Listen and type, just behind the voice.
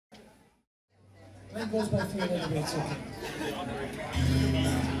That goes by feeling a little bit, it's okay.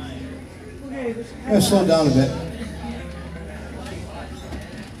 I'm going to slow down a bit.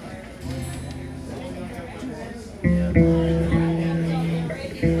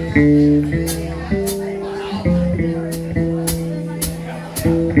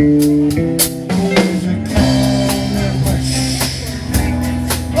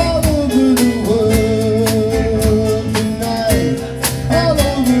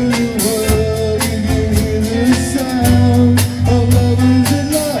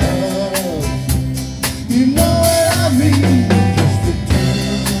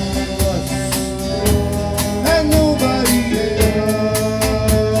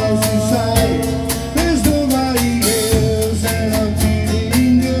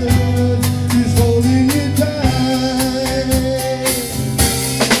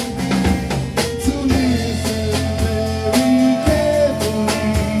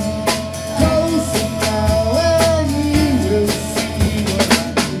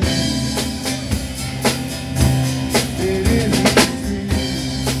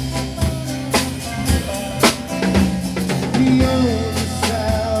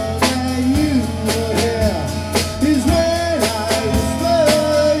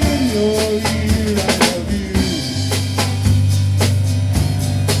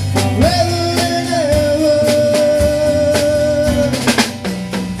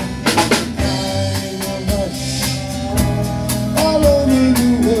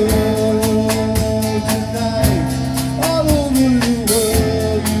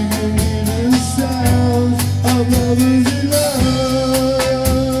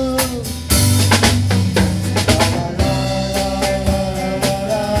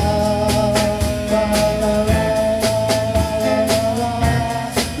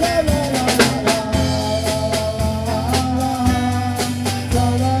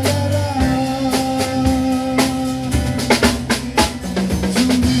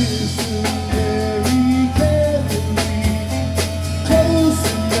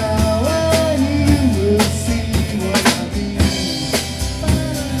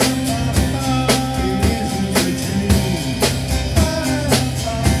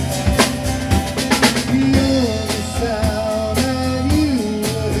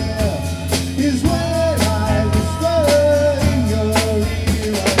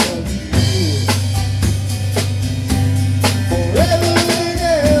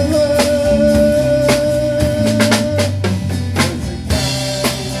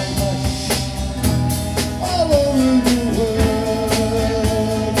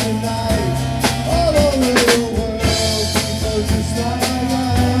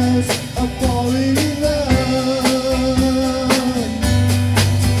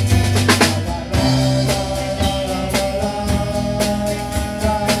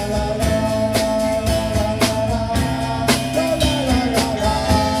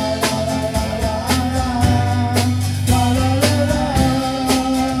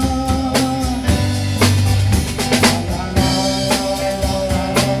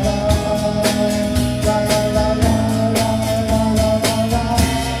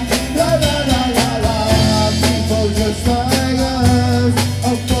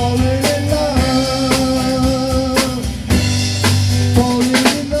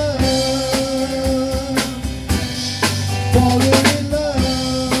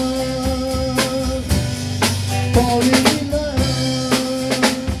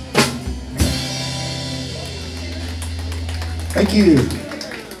 Thank you.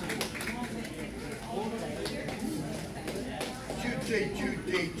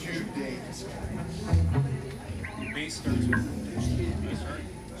 Bass starts with bass start.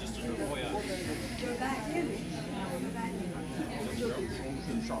 Just a oh yeah. Go back in.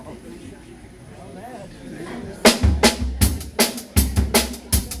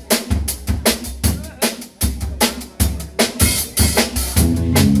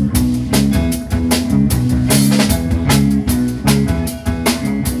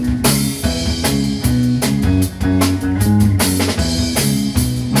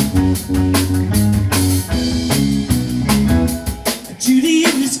 Judy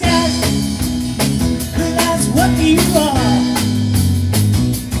in the sky, that's what you are.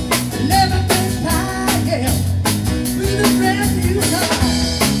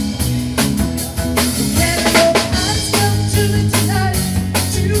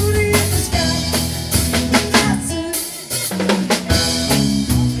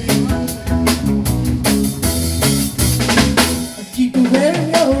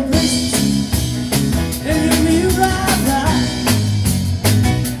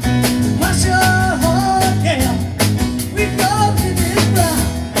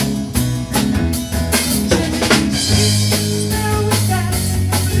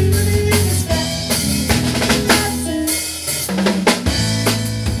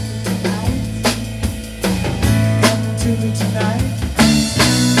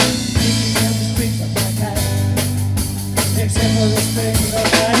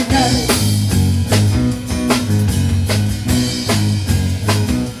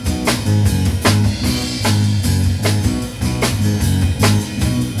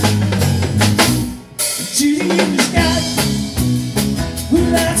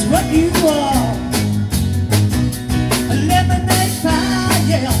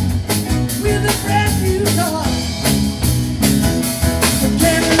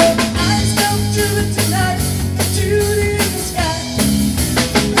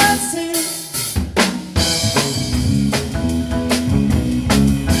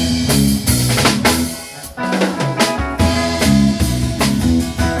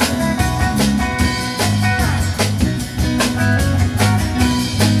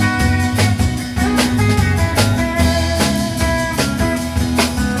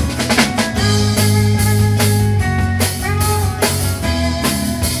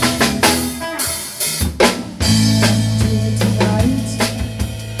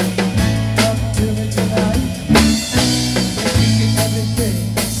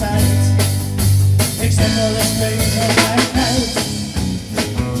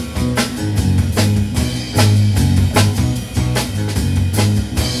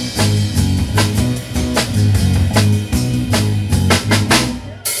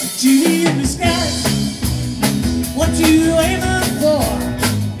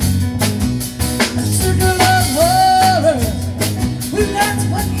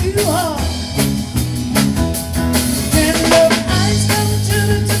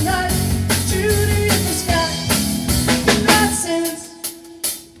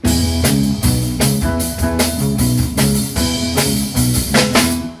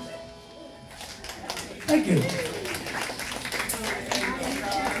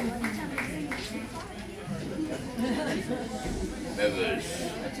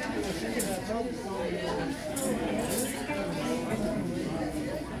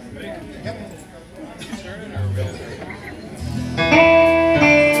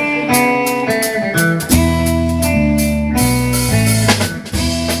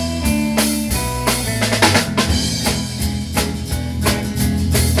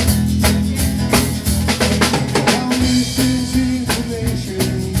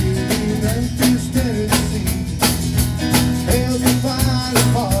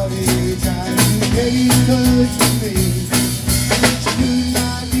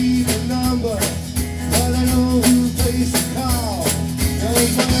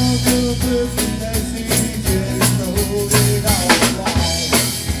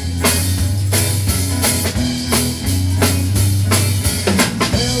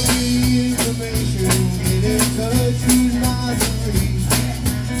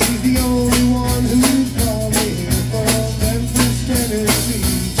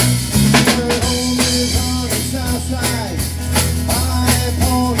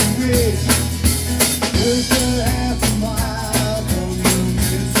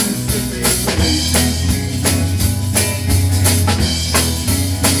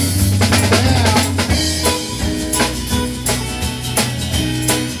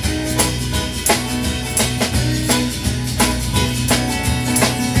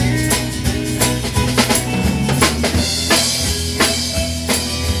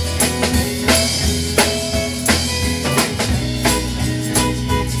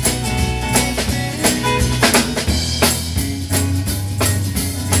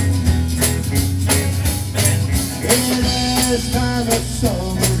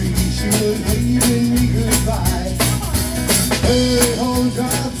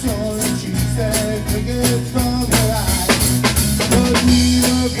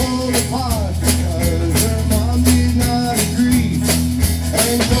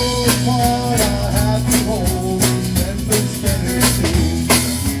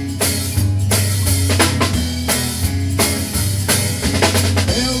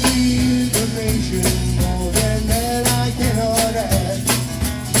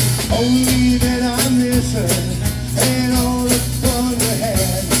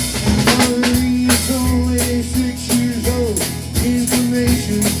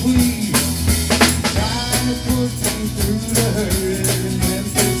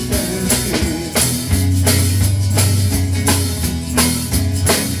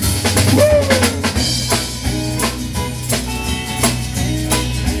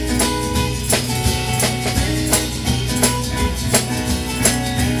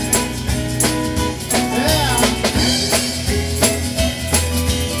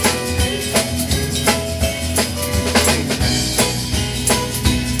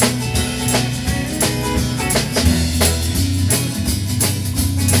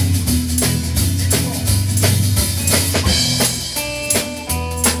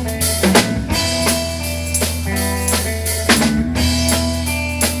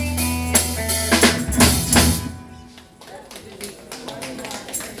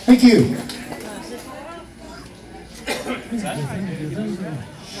 Thank you.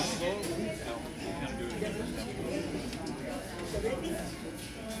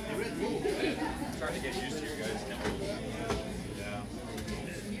 Trying to get used to your guys' tempo.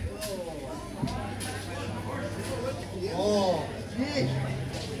 Yeah. Oh, gee.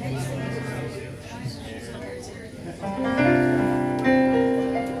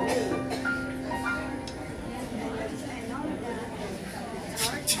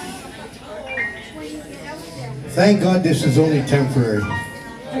 Thank God this is only temporary.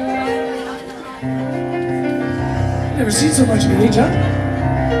 Never seen so much of an age, huh?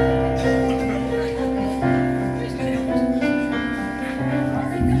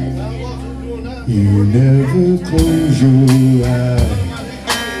 You never close your eyes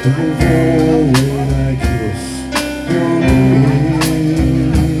above when I kiss your lips.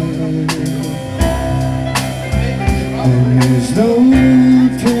 And there's no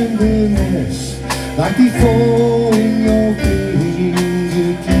tenderness like before in your fingertips.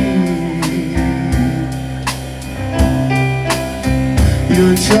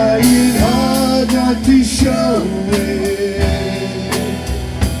 You're trying hard not to show it,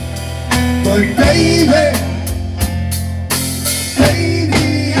 but baby,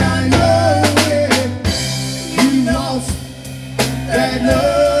 baby, I know it. You lost that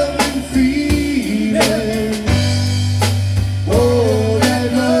love and feeling. Oh, that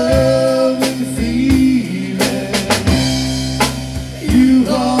love and feeling. You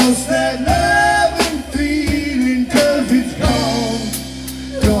lost that love and feeling, 'cause it's gone,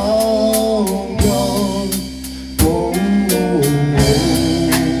 gone, gone, gone, gone.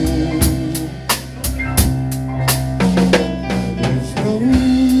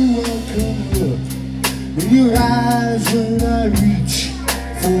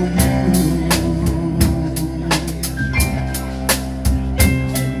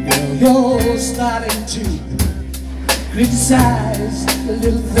 you're starting to criticize the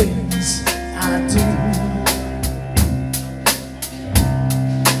little things I do.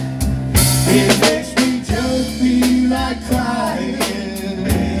 It makes me just feel like crying,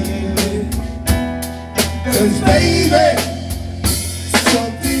 baby. 'Cause baby,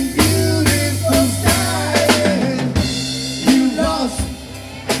 something beautiful's dying. You lost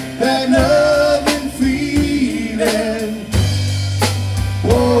that love and feeling.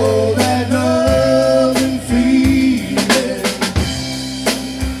 Oh, that love and feeling.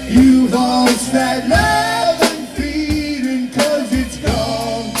 You lost that love and feeling, 'cause it's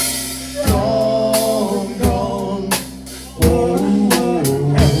gone, gone, gone. Oh, oh,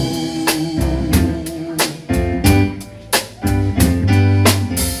 oh.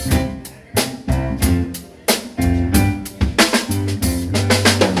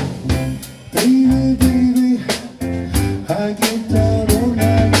 Baby, baby, I get down on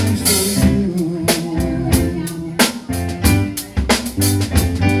my knees for you.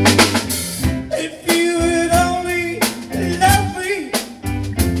 If you would only love me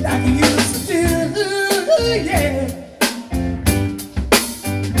like you used to do, yeah.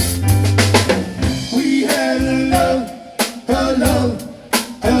 We had a love, a love,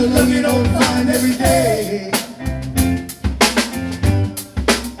 a love you don't find every day.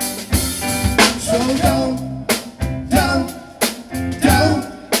 So don't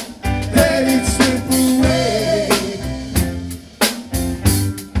let it slip away.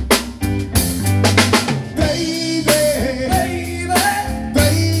 Baby,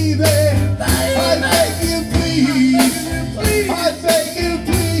 baby, I beg you please, I beg you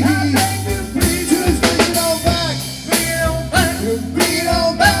please, just bring it on back, bring it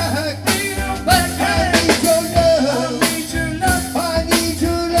on back. I need your love, I need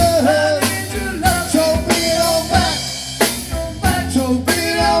your love. So bring it on back, so bring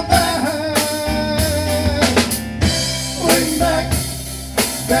it on back. Bring back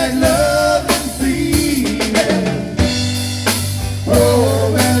that love and feeling.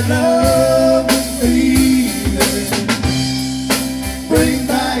 Oh, that love and feeling. Bring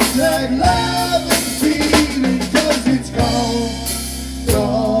back that love and feeling, 'cause it's gone,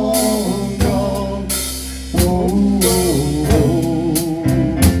 gone, gone. Oh, oh, oh.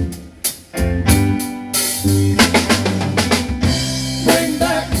 Bring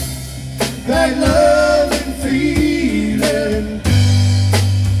back that love and feeling.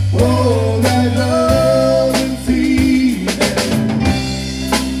 Oh, that love and feeling.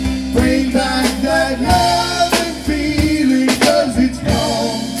 Bring back that love and feeling, 'cause it's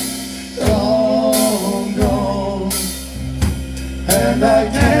gone, gone, gone. And I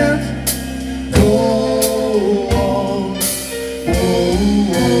can't go on. Oh,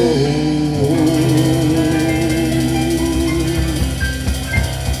 oh, oh.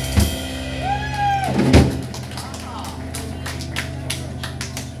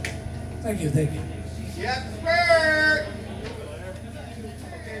 Thank you, thank you. Yes, sir.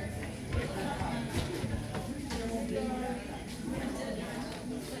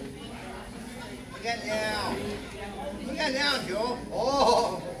 Look at now, Joe.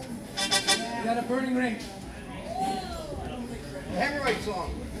 Oh, You got a burning ring. the hemorrhoid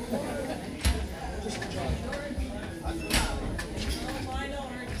song.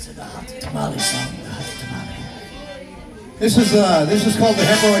 It's the hot tamale song, the hot tamale. This is called the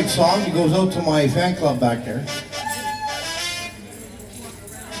hemorrhoid song. It goes out to my fan club back there.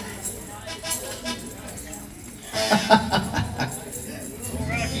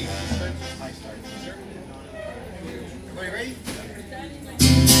 Everybody ready?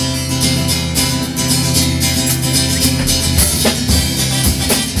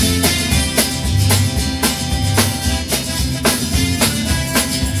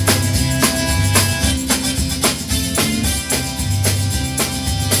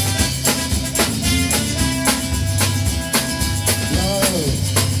 Love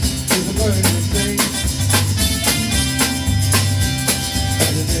is a burning thing,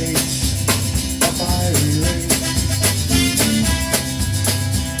 and it makes a fiery ring.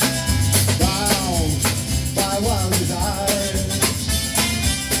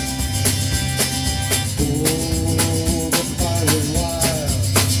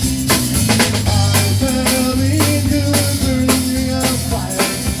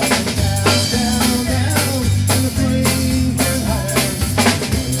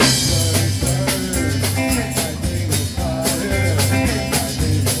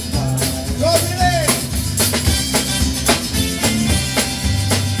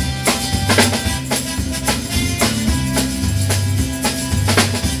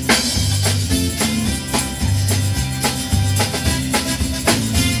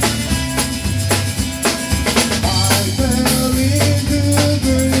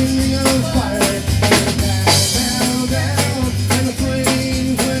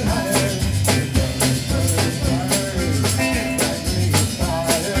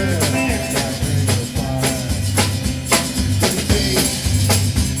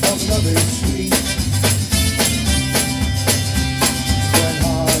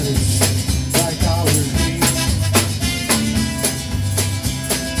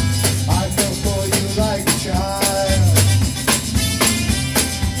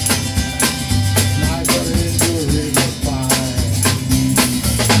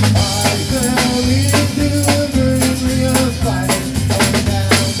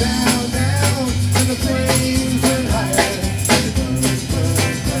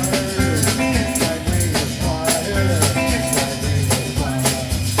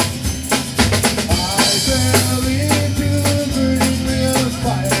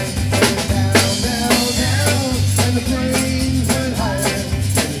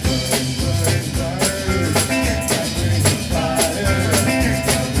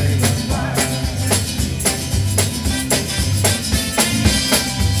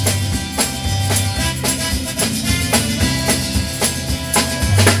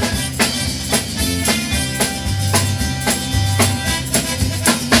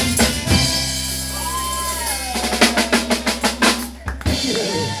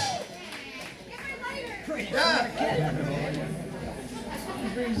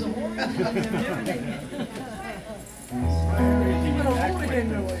 We're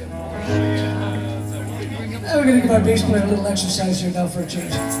going to give our bass player a little exercise here now for a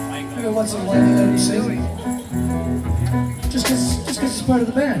change. Maybe once in a while we let him sing. Just because it's part of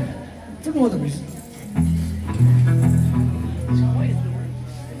the band. For no other reason.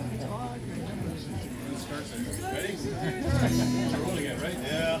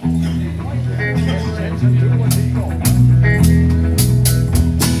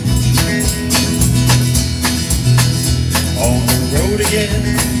 On the road again.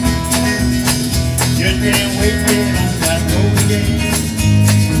 You can't wait to get on that road again.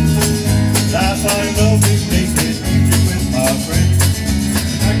 Life I love is making music with my friends.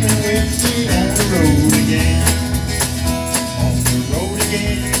 I can't wait to get on the road again. On the road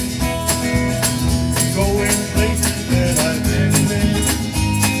again. Going places that I've never been.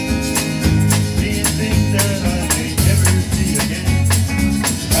 Seeing things that I may never see again.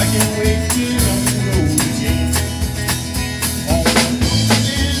 I can't wait to get on the road again. On the road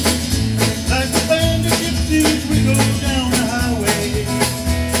again. Like a band of gypsies, we go down the highway.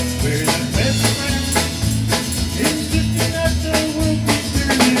 We're the best friends, insisting that the world keeps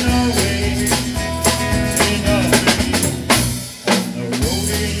turning our way. In our way. On the road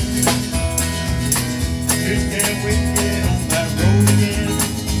again. Just can't wait to get on that road again.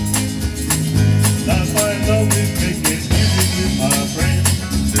 Life I love is making music with my friends.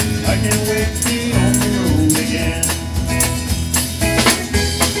 I can't wait to get on the road again.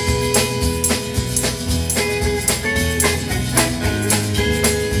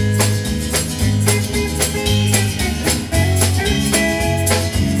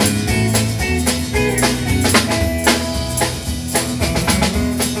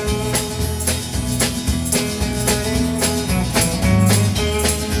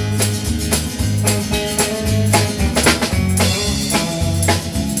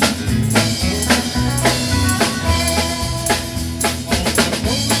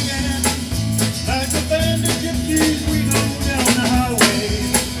 Like a band of gypsies, we go down the highway.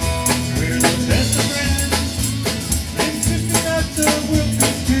 We're the best of friends, insisting that the world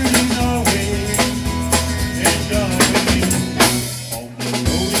keeps turning our way. And our way. On the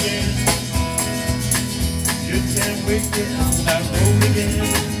road again. Just can't wait to get on that road again.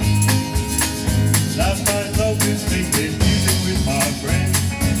 Life I love is making music with my friends.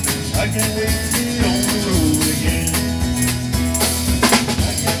 I can't wait to get on the road again. I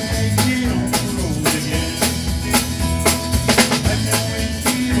can't wait to get on the road again. I can't wait to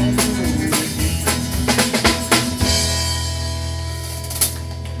get on the road again.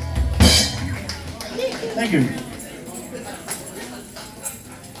 Thank you.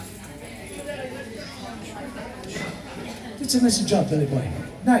 It's a nice job, Billy Boy.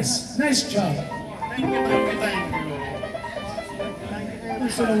 Nice job. Thank you.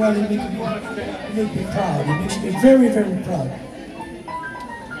 Once in a while, you make me proud. It makes me very, very proud.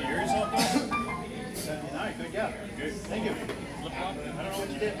 Alright, good job. Good. Thank you. I don't know what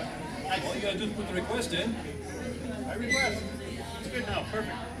you did, but All you gotta do is put the request in. I request. It's good now.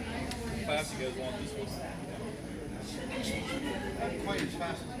 Perfect. How fast you guys want this one? Not quite as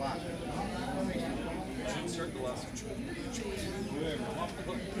fast as last one. Should start the last one.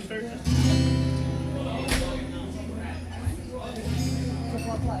 Who starts?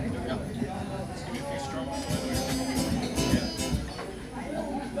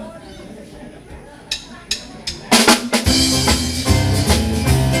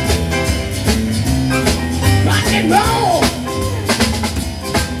 Rock and roll!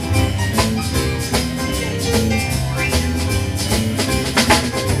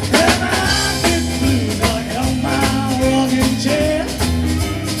 Yeah.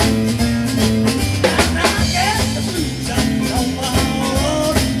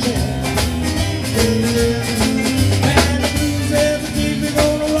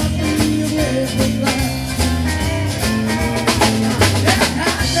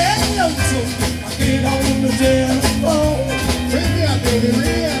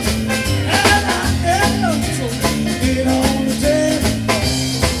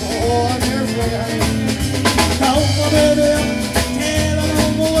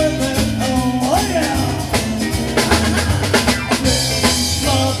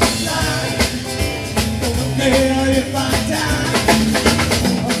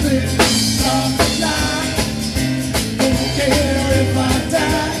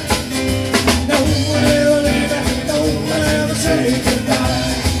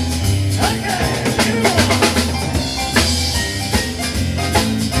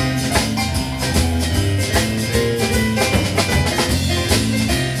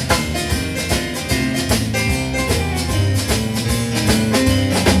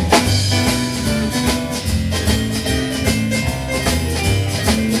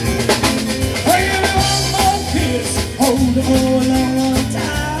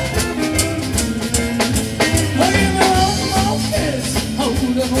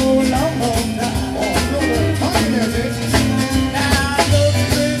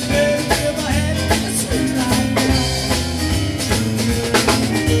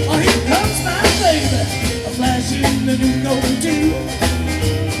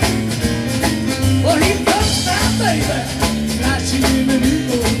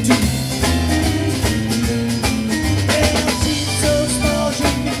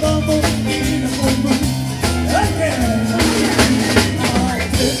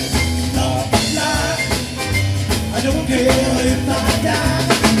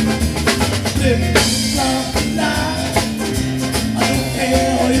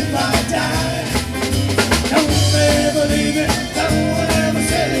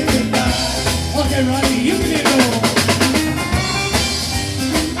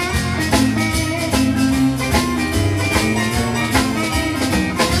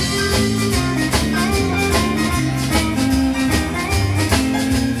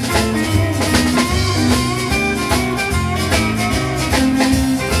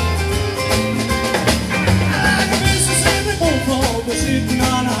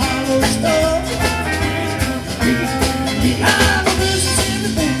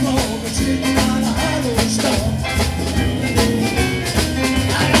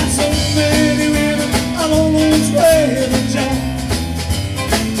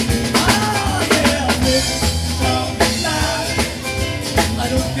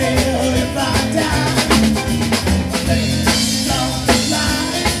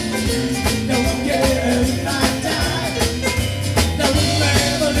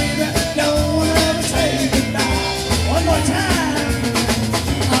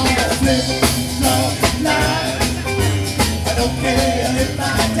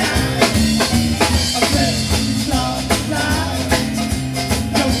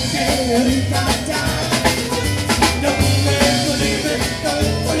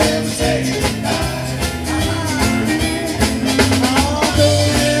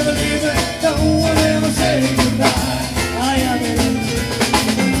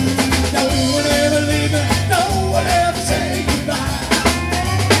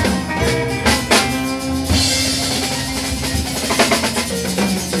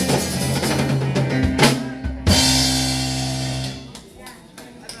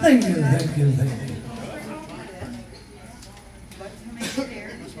 Thank you, thank you, thank you.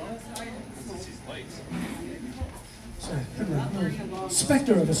 Sorry, come on, no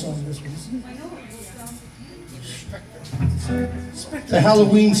specter of a song this one, isn't it? Specter. It's a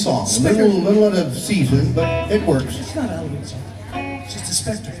Halloween song. A little out of season, but it works. It's not a Halloween song. It's just a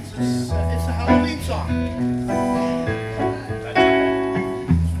specter. It's a Halloween song.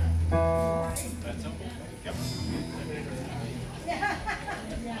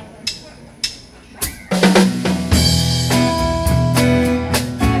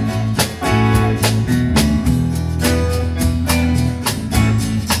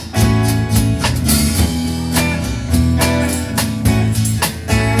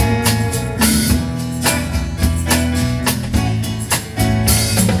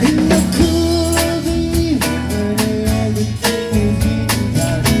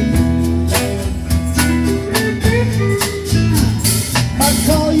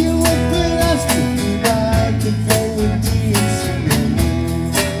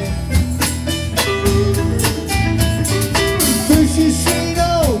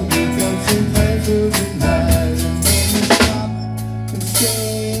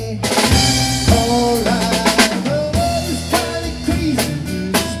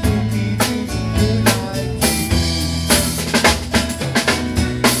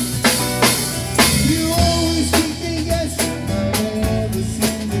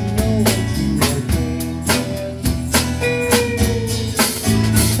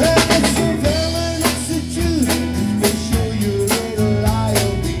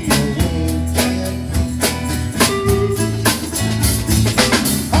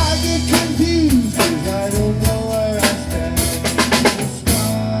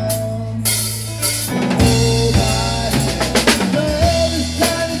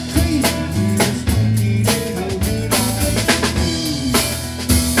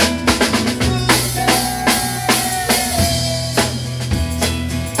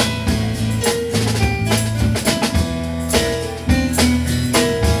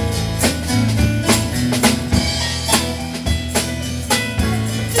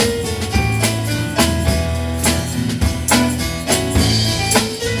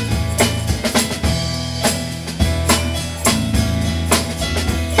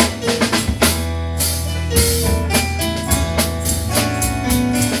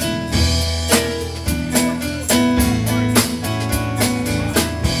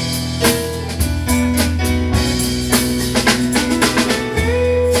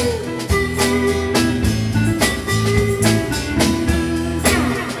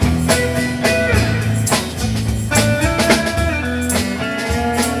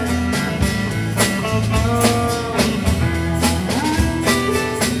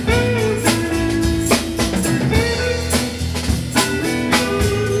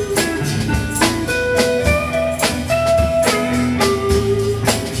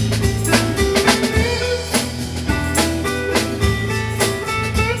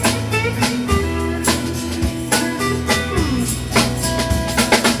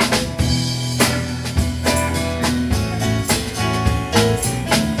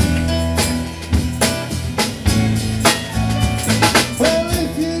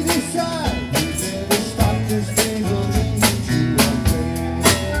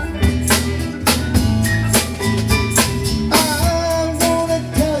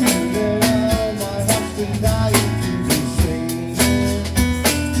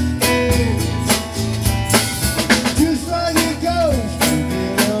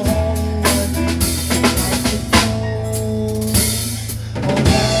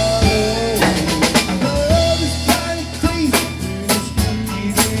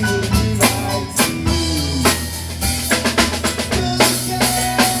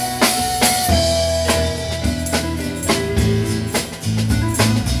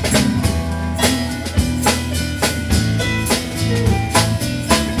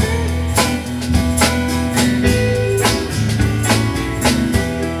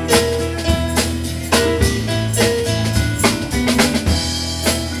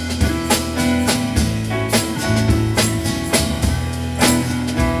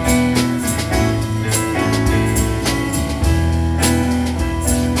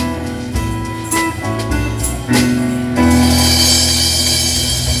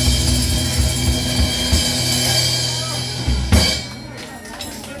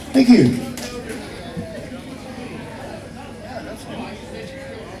 Thank you.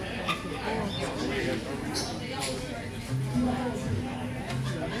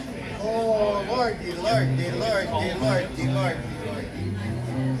 Oh, Lordy, Lordy, Lordy, Lordy, Lordy, Lordy.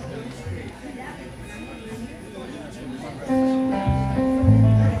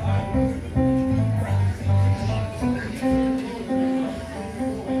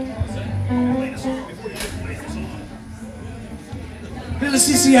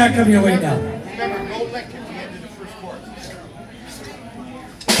 crazy eye coming your way now. Remember, no lick at the end of the first chorus.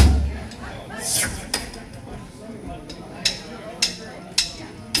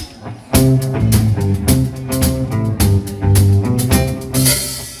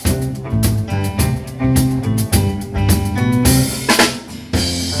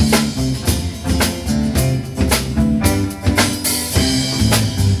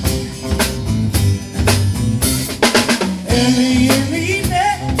 Early in the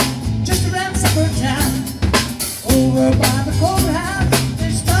evening, just around supper time, over by the courthouse,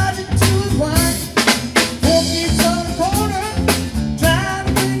 they started to unwind. Four kids on the corner, trying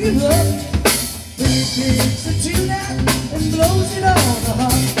to bring it up. Billy picks a tune out and blows it on the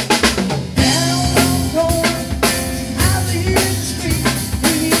harp. Down on the corner, out here in the street, we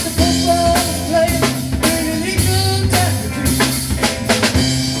hear the football playing, bringing it good time to beat.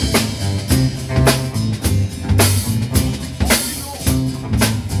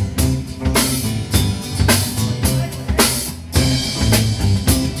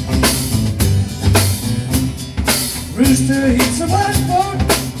 Rooster hits a washboard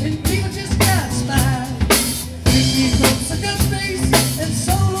and people just got smile. Ricky throws a gun face and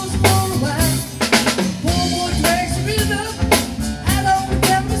solos for a while. Poor boy drags the rhythm out on the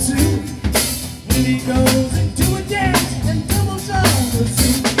camera suit. Willie goes into a dance and doubles on the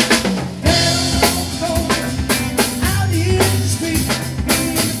suit. Down on the corner, out here in the street,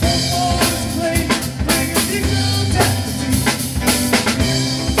 bringing the four boys to play, bringing the good time to beat.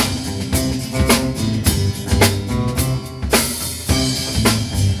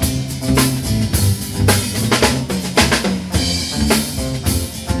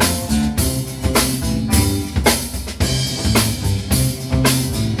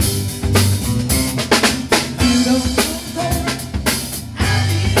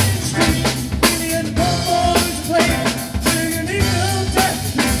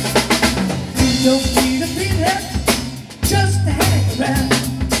 Don't need a pinhead just to hang around.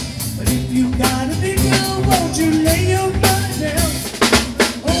 But if you got a big girl, won't you lay your money down?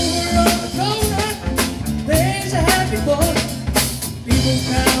 Over on the corner, there's a happy boy. People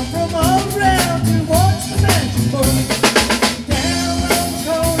come from all around to watch the magic boy. Down on the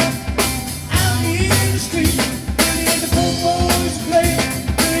corner, out here in the street, Billy and the poor boys play,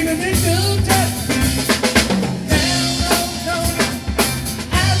 bringing a good time to beat. Down on the corner,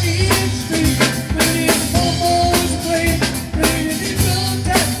 out here in the street, Billy and the poor boys play, bringing a good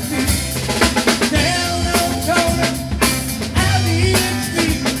time to beat. Down on the corner, out here in the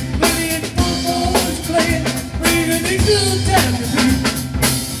street, Billy and the poor boys play, bringing a good time to beat.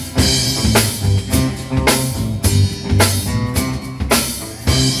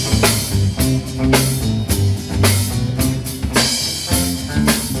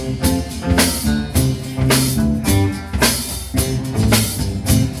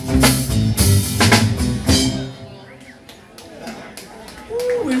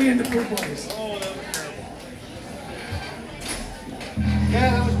 Ooh, Willie and the Poor Boys. Oh, that was terrible. Yeah,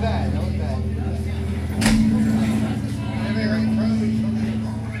 that was bad. That was bad. Everybody right in front of me, still gets it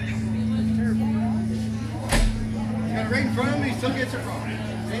wrong. It's terrible. You got it right in front of me, still gets it wrong.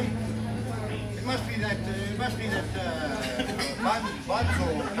 See? It must be that. Bonzo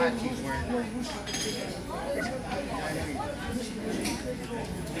hat he's wearing.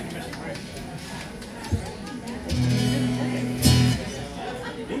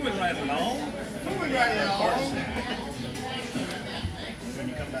 Moving right along. Moving right along.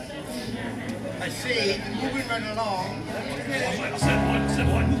 I see, moving right along. I said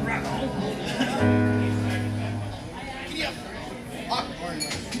what? Move right along. Giddy up. Awkward.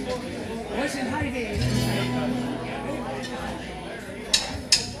 What's in hiding?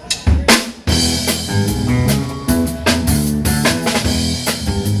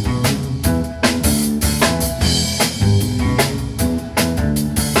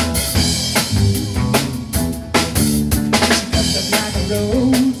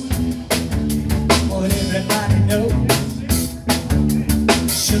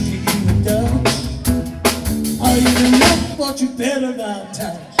 You better not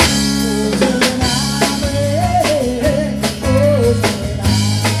touch. Oh,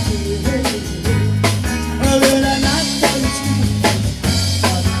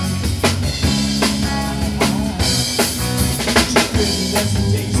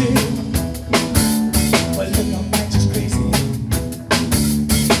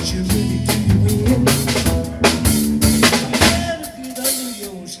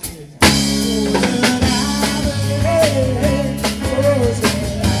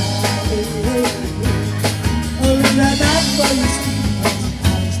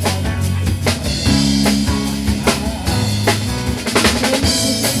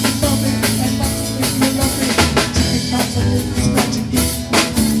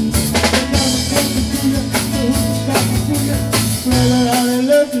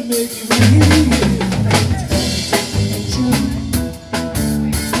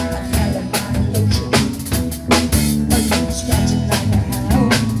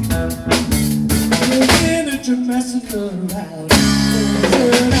 you're messing around.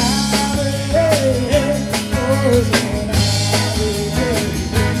 Turn out,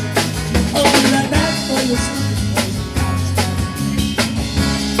 oh, that night for your sleeping place.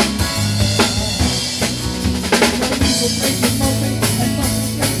 The music make you monkey, and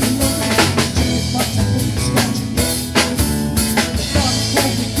muscles make you lonely. Chicken butts and booty scratching your skin. The bottom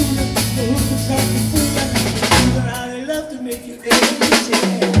won't be cooler, the hookers can't be fooler. But how they love to make you ill.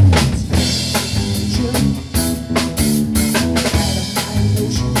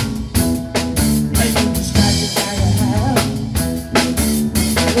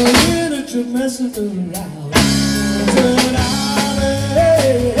 You're messing around. Turn out,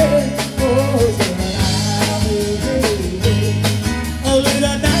 oh, turn out, oh, late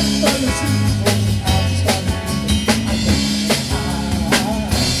at night for your sleep, I'm starting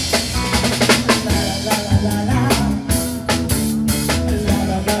la la la la la, la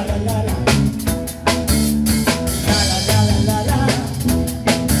la la la la la, la la la la la la,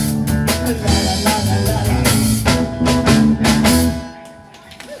 la la la la la.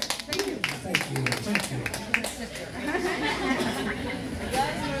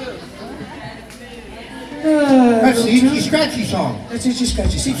 That's the Itchy Scratchy song. That's Itchy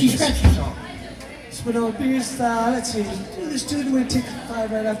Scratchy song. Itchy Scratchy song. Spinal Beer style. Let's see. Do this tune. We're gonna take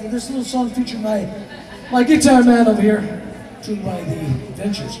 5 right after this little song featuring my guitar man over here. Tuned by the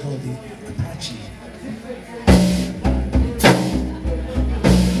Adventures called the Apache.